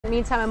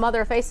Meantime, a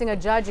mother facing a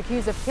judge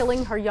accused of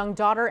killing her young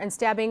daughter and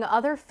stabbing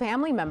other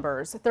family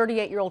members.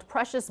 38-year-old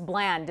Precious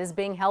Bland is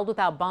being held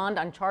without bond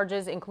on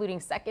charges including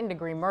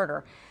second-degree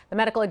murder. The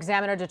medical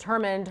examiner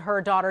determined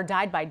her daughter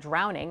died by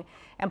drowning,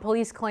 and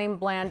police claim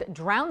Bland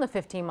drowned the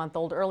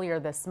 15-month-old earlier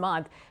this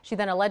month. She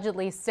then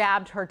allegedly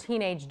stabbed her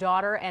teenage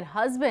daughter and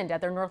husband at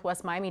their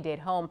northwest Miami-Dade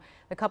home.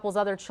 The couple's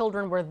other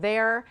children were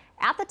there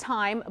at the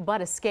time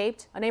but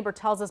escaped. A neighbor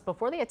tells us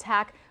before the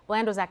attack,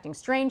 Bland was acting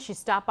strange. She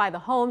stopped by the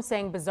home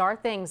saying bizarre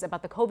things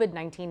about the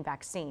COVID-19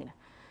 vaccine.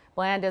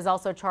 Bland is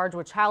also charged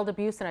with child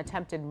abuse and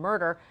attempted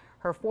murder.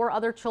 Her 4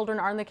 other children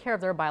are in the care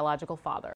of their biological father.